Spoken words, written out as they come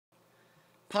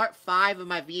Part 5 of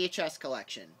my VHS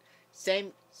collection.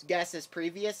 Same guess as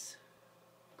previous.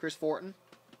 Chris Fortin.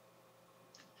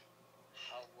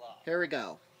 Hello. Here we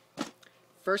go.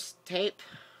 First tape,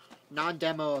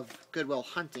 non-demo of Good Will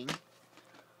Hunting.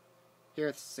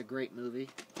 Here's a great movie.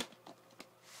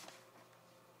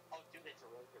 Oh, dude, it's a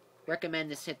really good movie. Recommend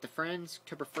this hit to friends.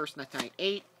 October 1st,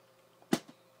 1998.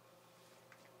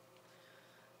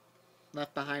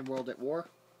 Left Behind, World at War.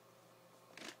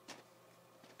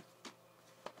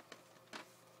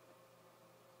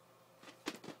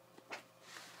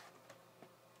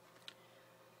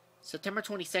 September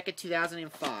 22nd,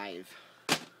 2005.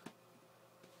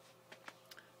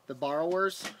 The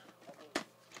Borrowers.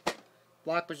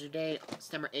 Blockbuster Day,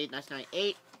 September 8th,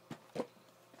 1998.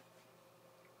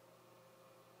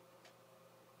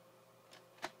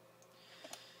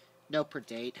 No print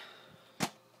date.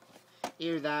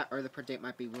 Either that or the print date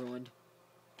might be ruined.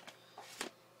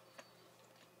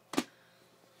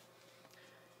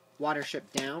 Watership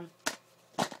Down.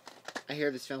 I hear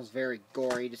this film's very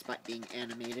gory despite being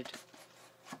animated.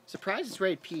 Surprised it's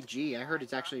rated PG. I heard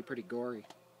it's actually pretty gory.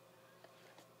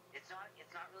 It's not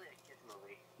really a kid's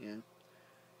movie. Yeah.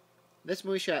 This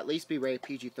movie should at least be rated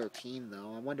PG-13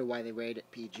 though. I wonder why they rated it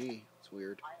PG. It's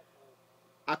weird.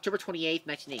 October 28th,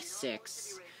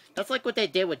 1986. That's like what they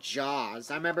did with Jaws.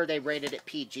 I remember they rated it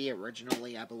PG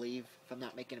originally, I believe, if I'm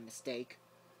not making a mistake.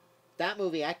 That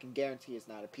movie I can guarantee is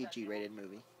not a PG rated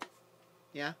movie.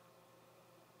 Yeah?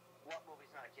 What movie's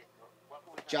not a kid's movie? What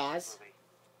movie's not Jaws. a kid's movie?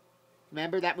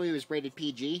 Remember that movie was rated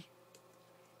PG?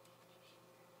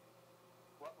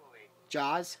 What movie?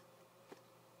 Jaws?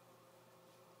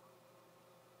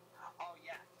 Oh,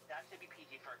 yeah. That should be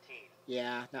PG-13.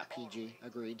 Yeah, not PG.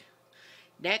 Agreed.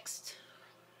 Next,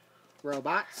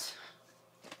 Robots.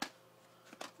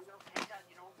 You know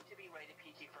what should be rated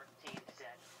PG-13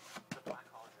 said The Black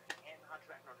Cauldron and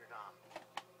Hunchback Notre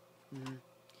Dame.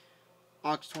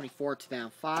 August 24th,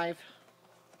 2005.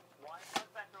 Why is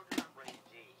Hunchback Notre Dame rated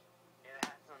G? And it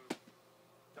has some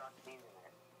dark scenes in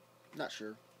it. Not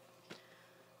sure.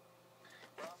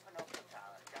 Well, Pinocchio,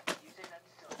 Tyler. You say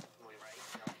that's still a movie, right?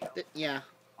 Pinocchio? Yeah.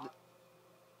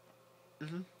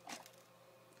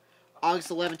 August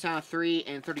 11th, 2003,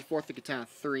 and 34th,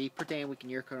 2003. Print date and week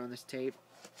and year code on this tape.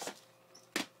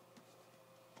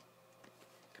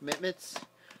 Commitments.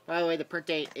 By the way, the print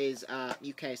date is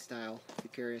UK style, if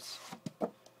you're curious.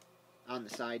 On the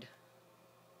side.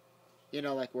 You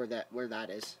know, like where that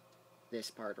is.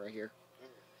 This part right here.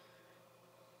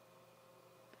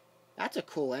 That's a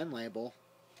cool end label.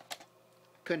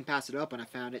 Couldn't pass it up when I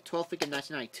found it. 12th week of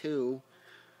 1992.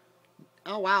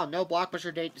 Oh wow, no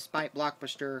Blockbuster date despite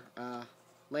Blockbuster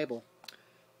label.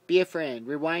 Be a friend.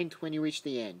 Rewind when you reach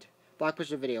the end.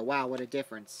 Blockbuster video. Wow, what a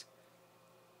difference.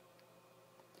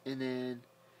 And then,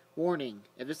 warning.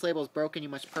 If this label is broken, you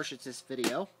must purchase this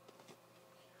video.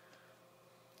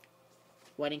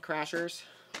 Wedding Crashers.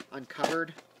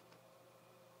 Uncovered.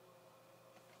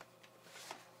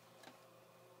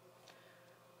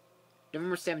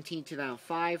 November 17,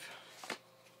 2005.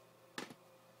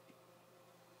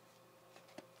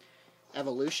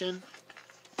 Evolution.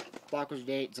 Blockbuster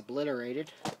date is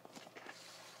obliterated.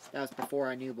 That was before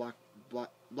I knew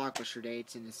Blockbuster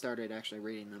dates and started actually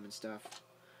reading them and stuff.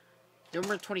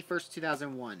 November 21st,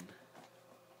 2001.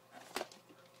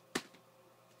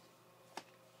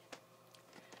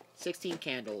 16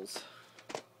 Candles.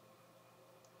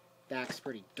 Back's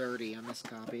pretty dirty on this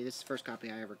copy. This is the first copy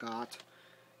I ever got.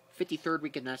 53rd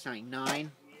week of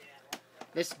 1999.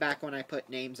 This is back when I put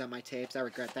names on my tapes. I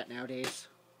regret that nowadays.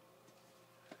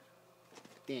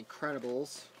 The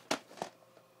Incredibles.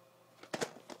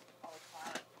 Oh,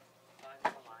 Tyler.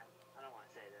 Never mind. I don't want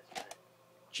to say this, but...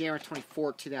 January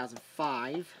 24th,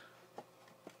 2005. It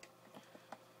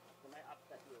might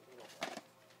upset you a little bit.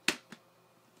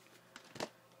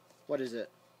 What is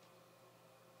it?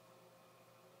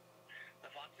 The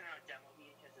Fox and Hound demo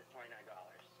VHS is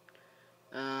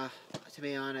 $29. To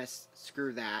be honest,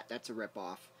 screw that. That's a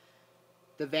ripoff.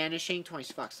 The Vanishing, 20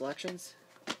 Fox Selections.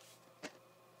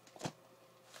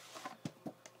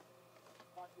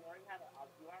 You already have a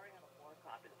 4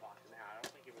 copy of the Fox and Hound. I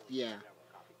don't think you really Yeah. have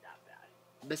a copy that bad.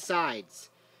 Besides,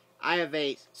 I have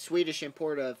a Swedish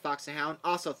import of Fox and Hound.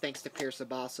 Also, thanks to Pierce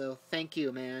Abasso. Thank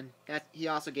you, man. He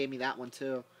also gave me that one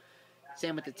too.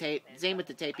 Same with the tape. Same with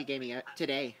the tape he gave me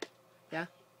today. Yeah.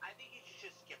 I think you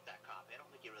should just skip that copy. I don't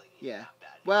think you really need Yeah. that bad.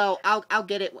 Well, I'll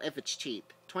get it if it's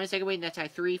cheap. 22nd week, Netai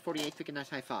 3, 48th week,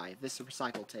 Netai 5. This is a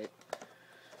recycled tape.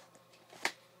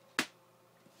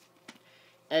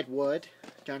 Ed Wood,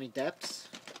 Johnny Depp's.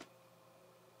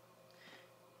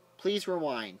 Please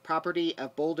Rewind, property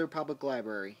of Boulder Public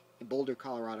Library, in Boulder,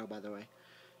 Colorado, by the way.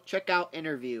 Checkout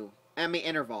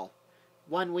interval.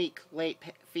 1 week late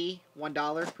fee,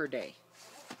 $1 per day.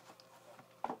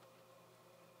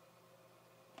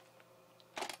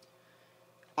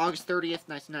 August 30th,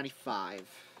 1995.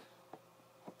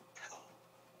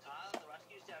 The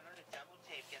Rescue Center, the double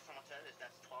tape. Guess how much that is?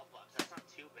 That's $12. That's not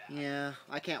too bad. Yeah,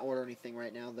 I can't order anything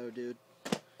right now, though, dude.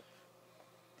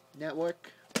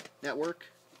 Network.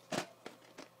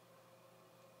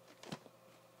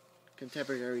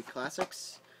 Contemporary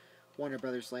Classics. Warner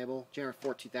Brothers label. January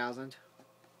 4th, 2000.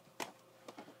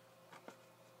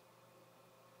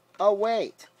 Oh,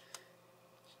 wait.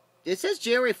 It says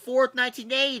January 4th,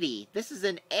 1980. This is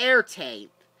an air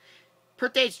tape.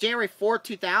 Print date's January 4th,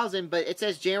 2000, but it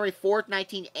says January 4th,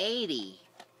 1980.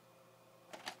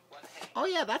 Oh,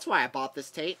 yeah, that's why I bought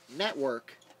this tape.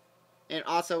 Network. And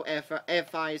also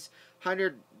FI's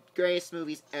 100 Greatest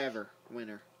Movies Ever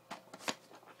winner.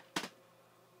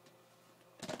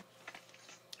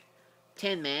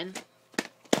 Tin Man.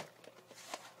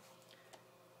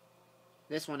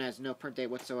 This one has no print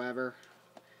date whatsoever.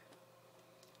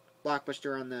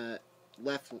 Blockbuster on the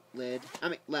left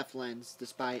lens,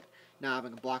 despite not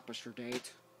having a Blockbuster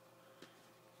date.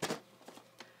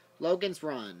 Logan's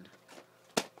Run.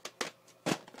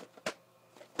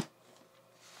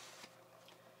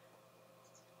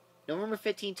 November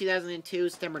 15, 2002,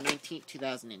 September 19,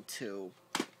 2002.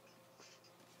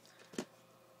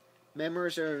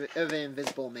 Memoirs of an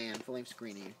Invisible Man, full-length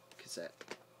screening cassette.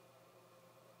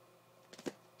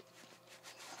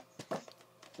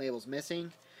 Labels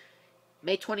missing.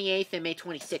 May 28th and May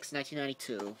 26th,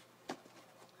 1992.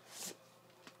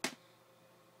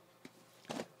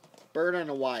 Bird on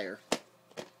a Wire.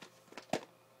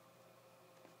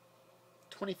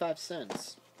 25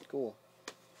 cents. Cool.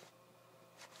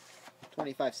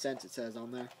 25 cents it says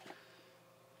on there.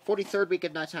 43rd week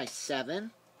of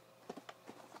 1997.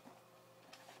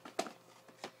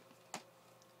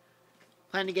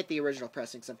 Plan to get the original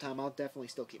pressing sometime. I'll definitely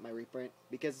still keep my reprint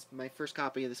because it's my first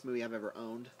copy of this movie I've ever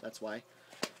owned. That's why.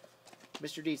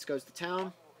 Mr. Deeds Goes to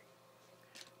Town.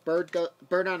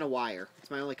 Bird on a Wire. It's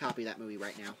my only copy of that movie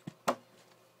right now.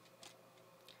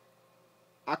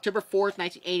 October 4th,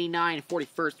 1989, and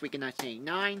 41st week of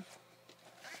 1989.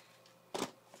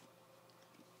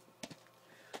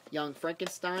 Young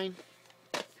Frankenstein.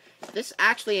 This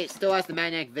actually still has the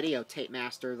magnetic video tape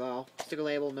master, though. Sticker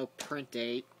label, no print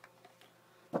date.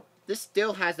 This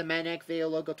still has the magnetic video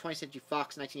logo, 20th Century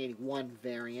Fox 1981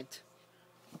 variant.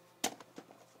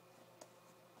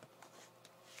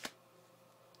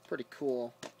 Pretty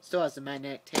cool. Still has the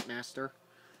magnetic tape master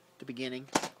at the beginning.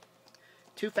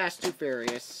 Too Fast, Too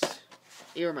Furious.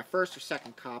 Either my first or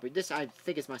second copy. This, I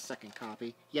think, is my second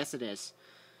copy. Yes, it is.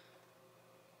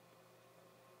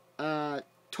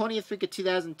 20th week of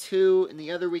 2002, and the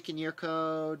other week in year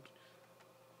code.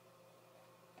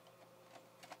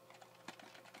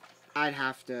 I'd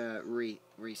have to rewatch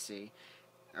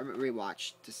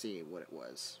to see what it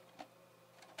was.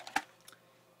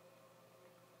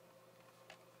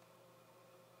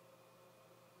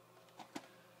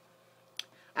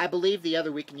 I believe the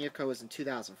other week in year code was in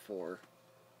 2004.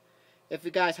 If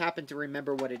you guys happen to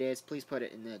remember what it is, please put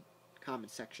it in the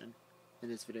comment section in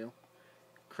this video.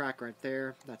 Crack right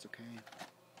there. That's okay.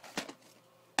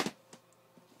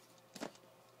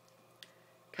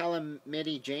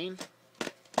 Calamity Jane.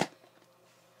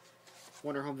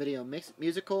 Warner Home Video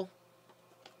musical.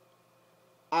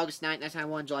 August 9th,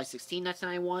 1991, July 16,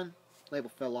 1991. Label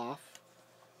fell off.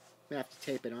 We have to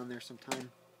tape it on there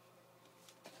sometime.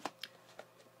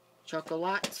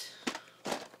 Chocolat.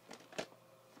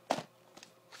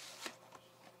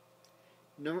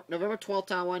 November 12th,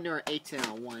 2001, or 18th,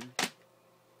 2001.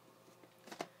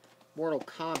 Mortal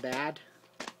Kombat.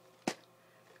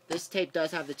 This tape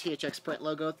does have the THX print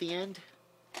logo at the end.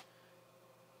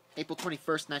 April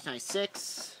 21st,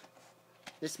 1996.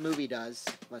 This movie does,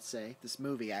 let's say. This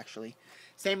movie, actually.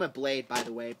 Same with Blade, by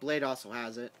the way. Blade also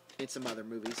has it. In some other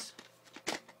movies.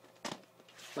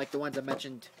 Like the ones I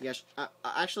mentioned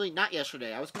actually, not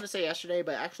yesterday. I was going to say yesterday,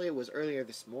 but actually it was earlier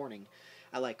this morning.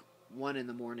 At like 1 in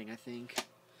the morning, I think.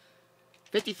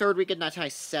 53rd week of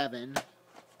 1997.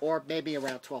 Or maybe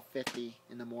around 12:50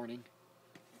 in the morning.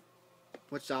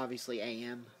 Which is obviously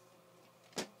AM.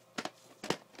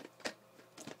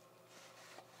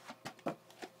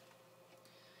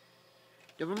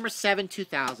 November 7,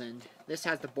 2000. This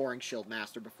has the boring Shield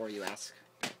Master before you ask.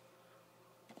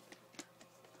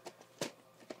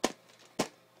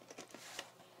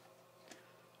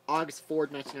 August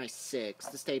 4th, 1996.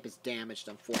 This tape is damaged,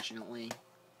 unfortunately.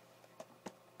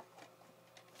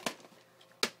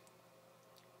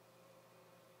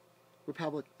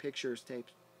 Republic Pictures tape.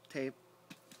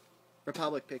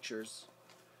 Republic Pictures.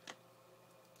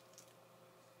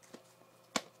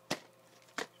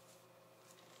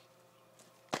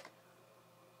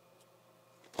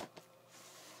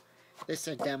 This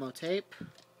is a demo tape.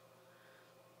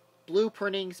 Blue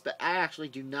printings, but I actually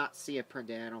do not see a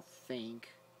printed, I don't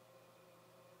think.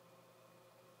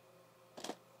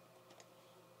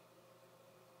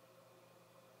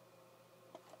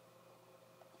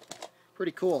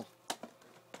 Pretty cool.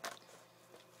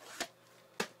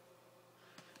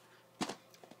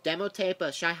 Demo tape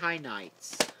of Shanghai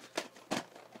Nights.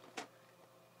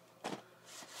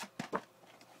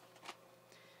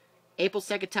 April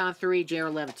 2nd, 2003,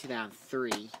 January 11th,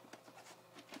 2003.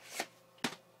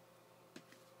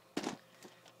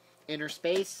 Inner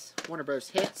Space, Warner Bros.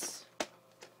 Hits.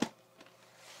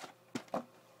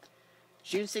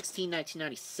 June 16,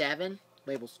 1997.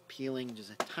 Label's peeling just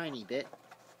a tiny bit.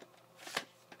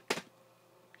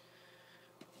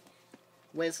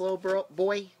 Winslow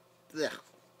Boy. Ugh.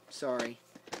 Sorry.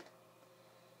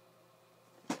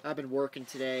 I've been working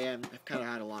today. I've kind of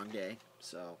had a long day.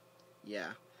 So, yeah.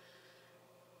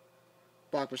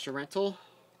 Blockbuster Rental.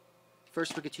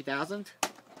 First week of 2000.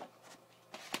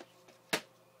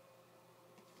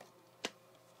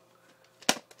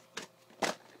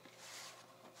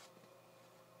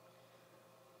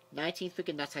 '19th week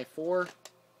of Nutsai 4.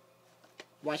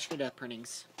 Washington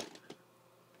printings.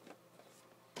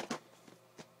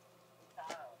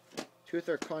 Truth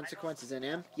or Consequences in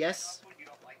M. Yes.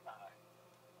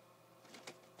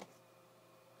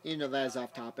 You know that is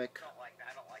off topic. I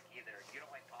don't like either. You don't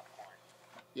like popcorn.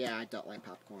 Yeah, I don't like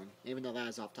popcorn. Even though that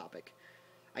is off topic.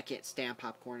 I can't stand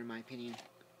popcorn in my opinion.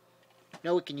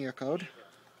 No week in year code.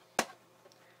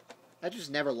 I just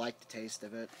never liked the taste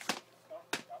of it.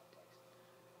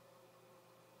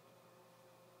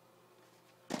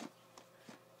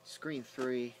 Screen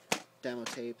 3. Demo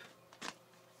tape.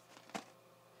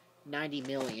 90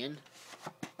 million.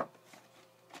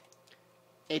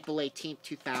 April 18th,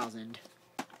 2000.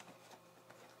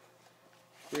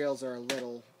 Reels are a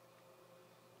little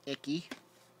icky.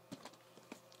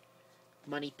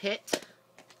 Money Pit.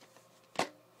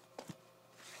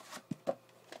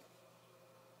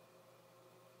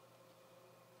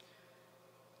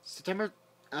 September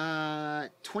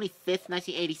 25th,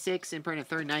 1986, and printed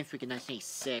 39th week in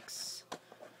 1986.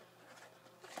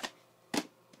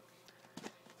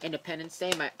 Independence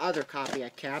Day, my other copy I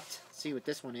kept. See what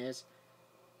this one is.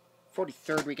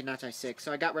 43rd week in 1996.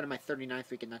 So I got rid of my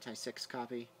 39th week in 1996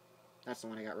 copy. That's the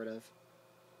one I got rid of.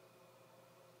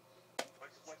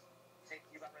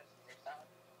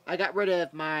 I got rid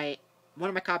of one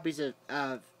of my copies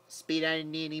of Speed I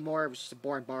didn't need anymore. It was just a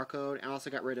boring barcode. I also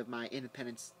got rid of my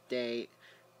Independence Day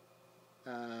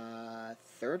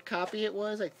third copy it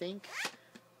was, I think.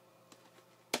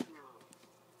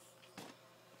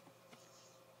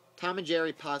 Tom and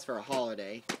Jerry Pause for a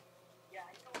Holiday.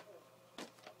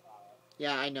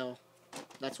 Yeah, I know.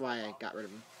 That's why I got rid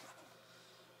of them.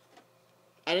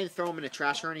 I didn't throw them in the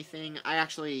trash or anything. I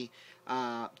actually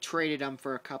traded them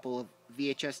for a couple of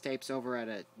VHS tapes over at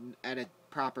a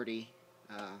property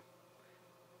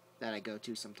that I go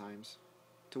to sometimes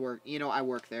to work. You know, I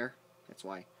work there. That's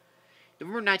why.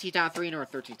 November 19th, 2003,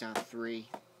 November 13th, 2003.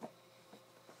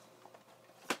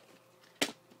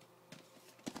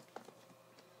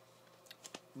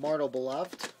 Mortal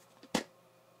Beloved.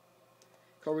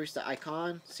 Corista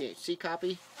Icon, CHC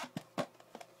copy.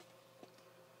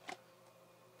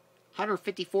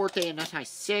 154th day in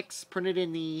 1996, printed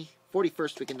in the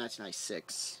 41st week in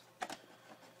 1996.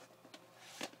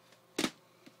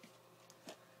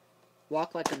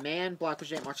 Walk Like a Man, Blockbuster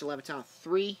date March 11th,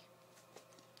 2003.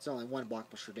 It's only one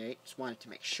Blockbuster date, just wanted to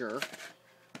make sure.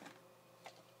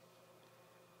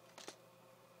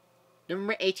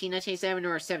 November 18, 1987,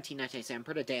 or 17, 1987,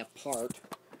 put a day apart.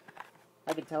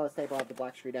 I can tell this tape will have the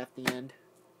Black Street F at the end.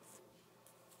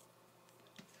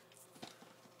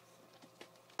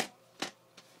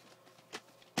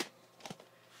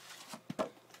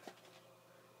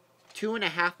 Two and a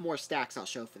half more stacks I'll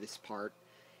show for this part.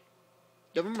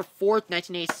 November 4th,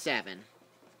 1987.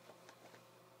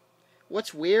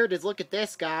 What's weird is, look at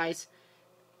this, guys.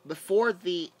 Before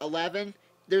the 11,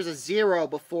 there's a 0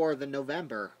 before the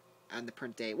November on the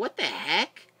print date. What the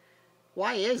heck?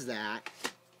 Why is that?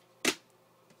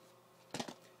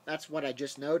 That's what I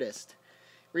just noticed.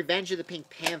 Revenge of the Pink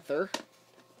Panther.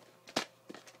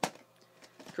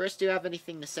 Chris, do you have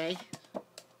anything to say?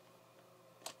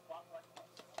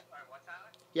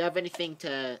 You have anything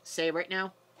to say right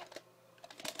now?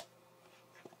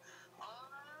 Not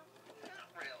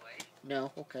really.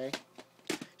 No? Okay.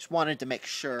 Just wanted to make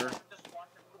sure. Just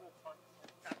watched the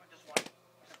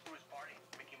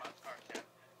Mickey Mouse cartoon.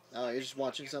 Oh, you're just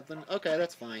watching something? Okay,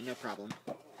 that's fine, no problem.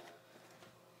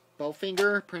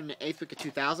 Bowfinger, printed 8th week of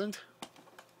 2000.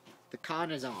 The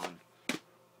Con is on.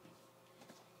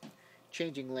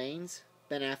 Changing Lanes,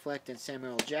 Ben Affleck and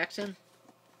Samuel L. Jackson.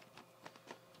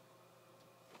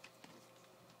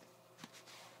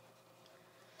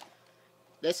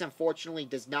 This, unfortunately,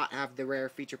 does not have the rare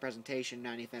feature presentation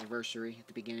 90th anniversary at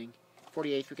the beginning.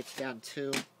 48th week of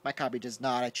 2002. My copy does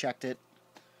not, I checked it.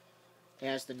 It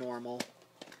has the normal,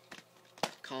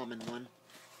 common one.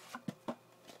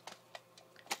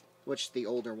 Which is the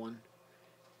older one.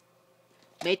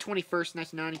 May 21st,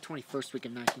 1990, 21st week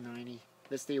of 1990.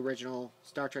 This is the original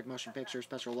Star Trek Motion Picture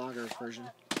Special Loggers version.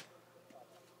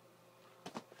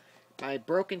 My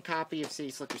broken copy of City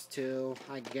Slickers 2,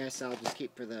 I guess I'll just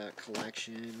keep for the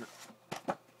collection.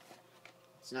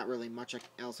 It's not really much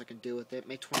else I can do with it.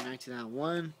 May 29,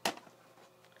 2001.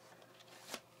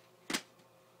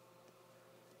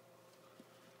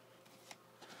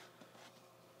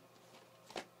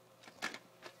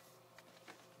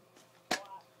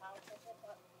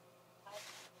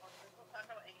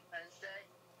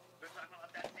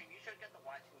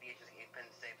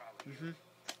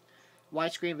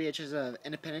 Widescreen VHS of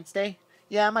Independence Day.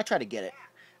 Yeah, I might try to get it.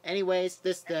 Anyways,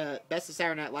 this is the Best of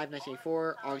Saturday Night Live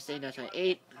 1984, August 8,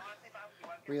 1998.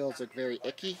 Reels look very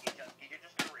icky.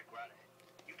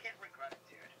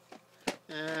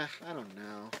 I don't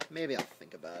know. Maybe I'll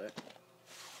think about it.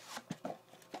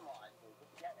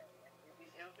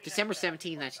 December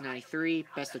 17, 1993,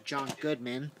 Best of John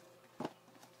Goodman.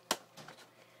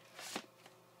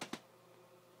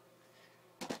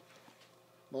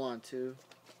 Mulan 2.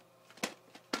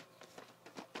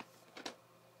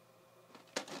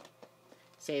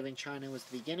 Saving China was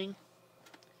the beginning.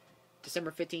 December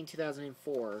 15,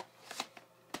 2004.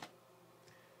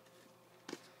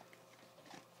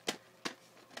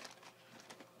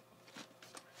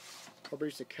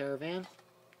 Cobras the Caravan.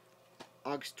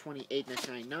 August 28,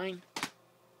 1999.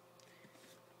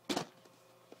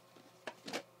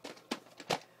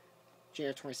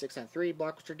 January 26, 2003.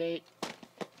 Blockbuster date.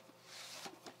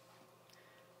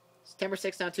 September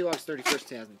 6, 2002. August 31st,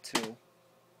 2002.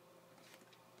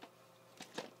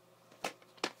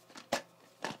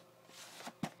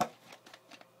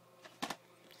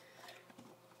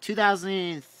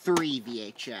 (2003)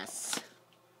 VHS.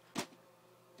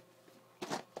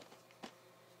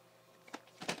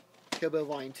 Kill Bill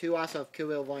Volume 2. Also have Kill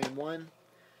Bill Volume 1.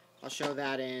 I'll show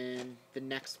that in the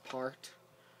next part.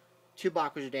 2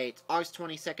 blockbuster dates. August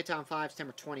 22nd, 2005.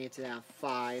 September 20th,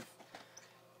 2005.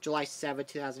 July 7th,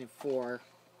 2004.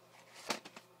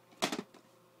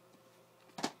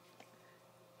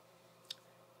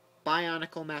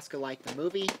 Bionicle Mask of Light, the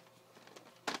movie.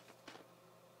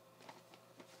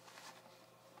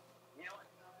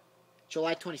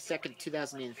 July 22nd,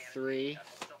 2003.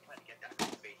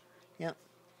 Yep.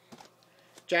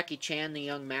 Jackie Chan, the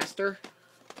Young Master.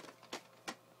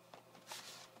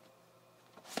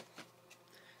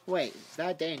 Wait, is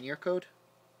that a day in year code?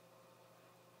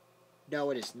 No,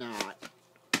 it is not.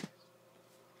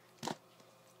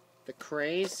 The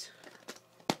Craze.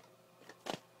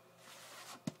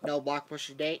 No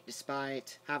blockbuster date,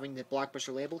 despite having the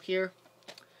blockbuster label here.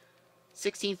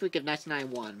 16th week of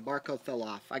 1991. Barcode fell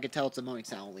off. I could tell it's a Moaning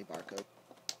Sound only barcode.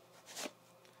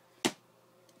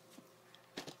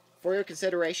 For your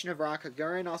consideration of Rock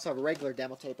Hagurin, also have a regular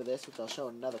demo tape of this, which I'll show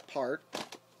in another part.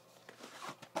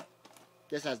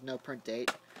 This has no print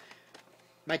date.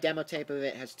 My demo tape of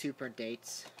it has 2 print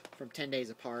dates from 10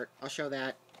 days apart. I'll show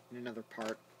that in another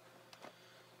part.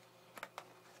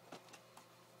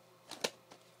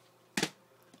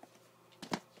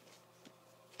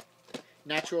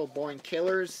 Natural Born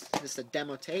Killers. This is a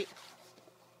demo tape.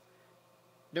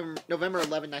 November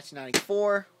 11,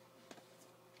 1994.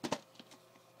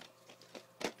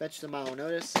 Fetch the Mile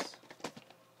Notice.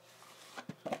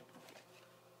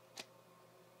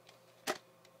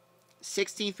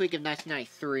 (16th week of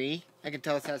 1993. I can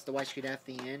tell it has the widescreen at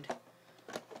the end.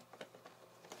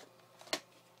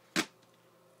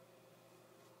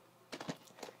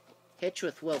 Hitch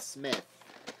with Will Smith.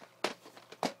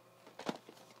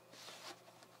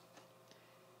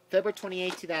 February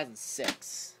 28,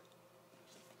 2006.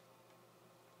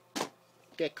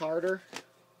 Get Carter.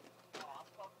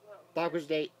 Blockbuster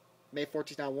date, May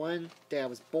 14, 2001. Day I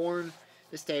was born.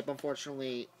 This tape,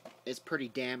 unfortunately, is pretty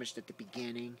damaged at the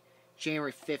beginning.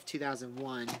 January 5th,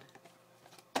 2001.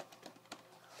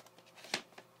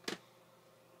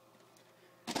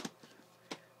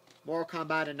 Mortal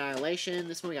Kombat Annihilation.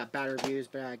 This movie got bad reviews,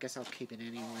 but I guess I'll keep it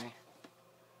anyway.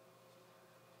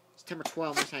 September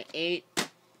 12, 1998.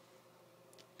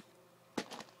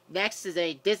 Next is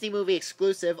a Disney movie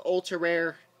exclusive, ultra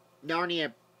rare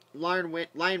Narnia, Lion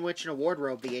Witch in a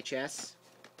Wardrobe VHS. It used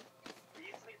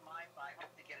to be mine, but I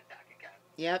hope to get it back again.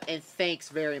 Yep, and thanks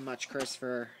very much, Chris,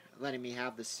 for letting me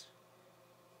have this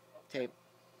tape.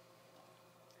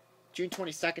 June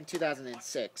 22nd,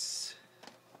 2006.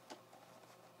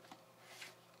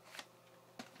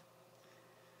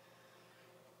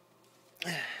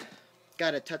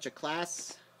 Got a touch of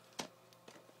class.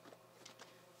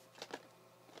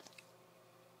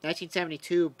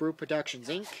 1972, Brew Productions,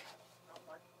 Inc. Looney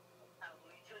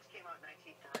Tunes came out in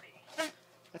 1930.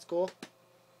 That's cool.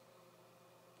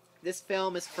 This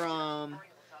film is from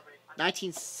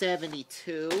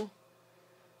 1972.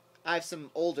 I have some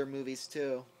older movies,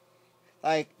 too.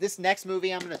 Like, this next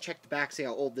movie, I'm going to check the back, see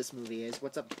how old this movie is.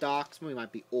 What's Up, Doc? This movie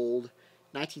might be old.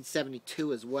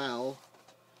 1972 as well.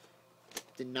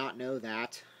 Did not know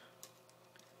that.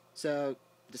 So,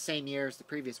 the same year as the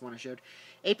previous one I showed.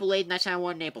 April 8,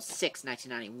 1991, and April 6,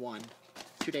 1991.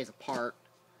 2 days apart.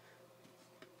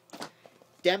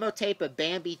 Demo tape of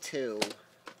Bambi 2.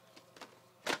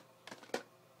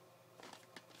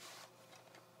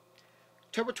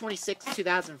 October 26,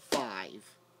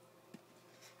 2005.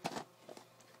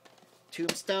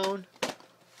 Tombstone.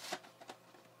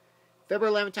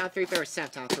 February 11, Town 3, February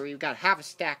 7, Town 3. We've got half a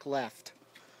stack left.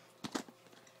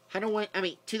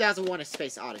 2001, A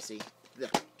Space Odyssey.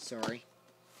 Ugh, sorry.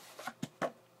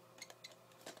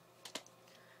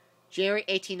 January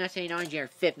 18, 1989, January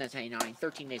 5th, 1989.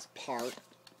 13 days apart.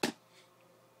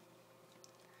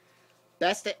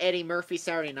 Best of Eddie Murphy,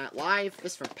 Saturday Night Live.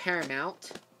 This is from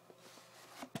Paramount.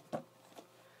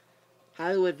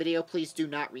 Hollywood Video, please do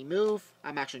not remove.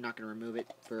 I'm actually not going to remove it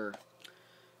for,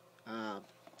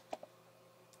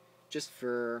 just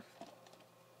for,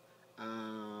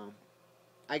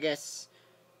 I guess,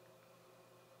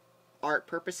 art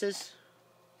purposes.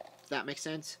 If that makes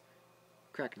sense.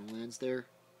 Cracking the lens there.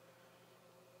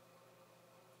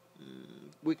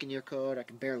 Week in year code, I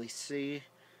can barely see.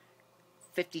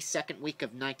 52nd week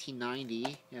of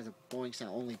 1990. It has a Boeing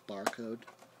Sound only barcode.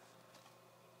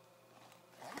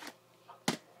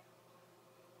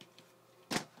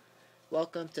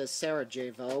 Welcome to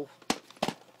Sarajevo.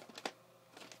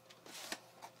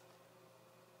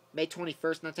 May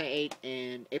 21st, 1998,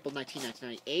 and April 19,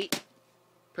 1998.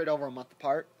 Pretty over a month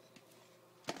apart.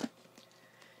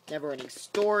 Never-ending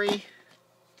Story.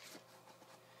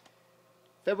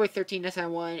 February 13,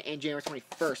 1991, and January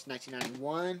 21st,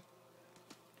 1991.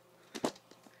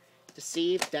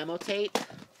 Deceived, demo tape.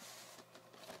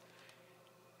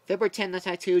 February 10,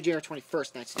 1992, January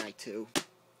 21st, 1992.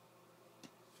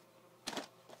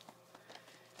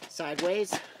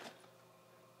 Sideways.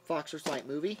 Foxer's Light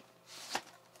movie.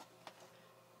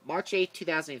 March 8,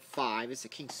 2005 is the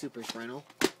King Soopers rental.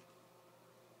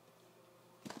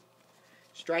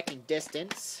 Striking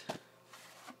Distance.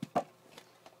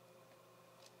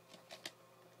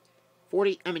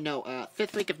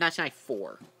 5th week of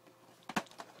 1994.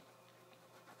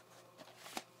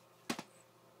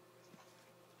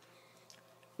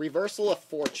 Reversal of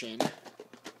Fortune.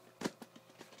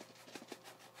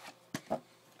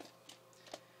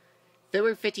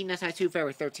 February 15, 1992,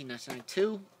 February 13,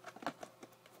 1992.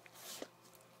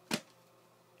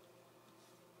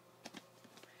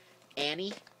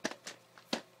 Annie.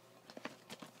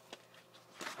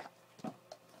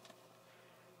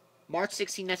 March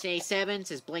 16, 1987,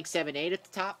 says blank 78 at the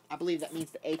top. I believe that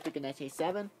means the 8th week of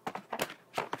 1987.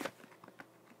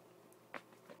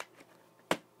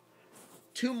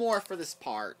 Two more for this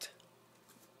part.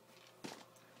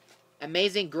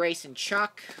 Amazing Grace and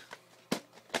Chuck.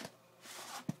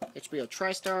 HBO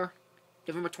TriStar.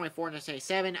 November 24,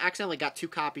 1987. I accidentally got 2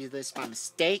 copies of this by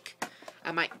mistake.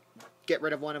 I might get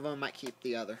rid of one of them. I might keep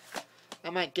the other.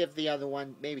 I might give the other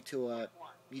one maybe to a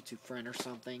YouTube friend or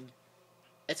something.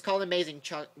 It's called Amazing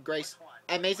Grace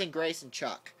and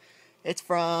Chuck. It's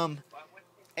from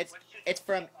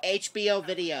HBO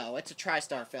Video. It's a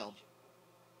TriStar film.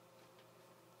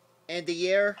 And the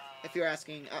year, if you're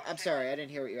asking, I'm sorry, I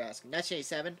didn't hear what you're asking.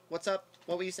 1987. What's up?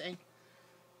 What were you saying?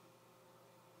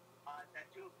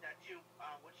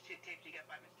 Which tape did you get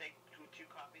by mistake? Two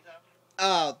copies of?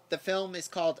 Oh, the film is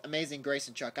called Amazing Grace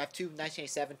and Chuck. I have 2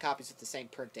 1987 copies with the same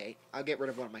print date. I'll get rid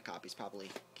of one of my copies, probably.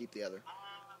 Keep the other.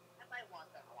 I might want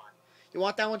that one. You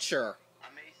want that one? Sure.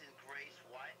 Amazing Grace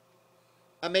what?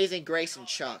 Amazing Grace and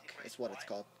Chuck is what it's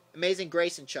called. Amazing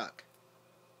Grace and Chuck.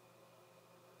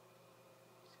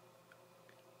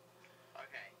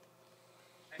 Okay.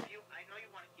 I know you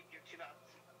want to keep your 2000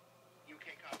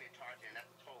 UK copy of Tarzan.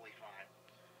 That's totally fine.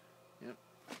 Yep.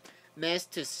 Menace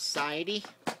to Society.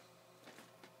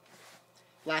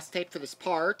 Last tape for this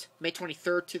part. May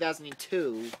 23rd,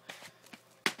 2002.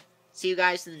 See you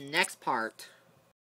guys in the next part.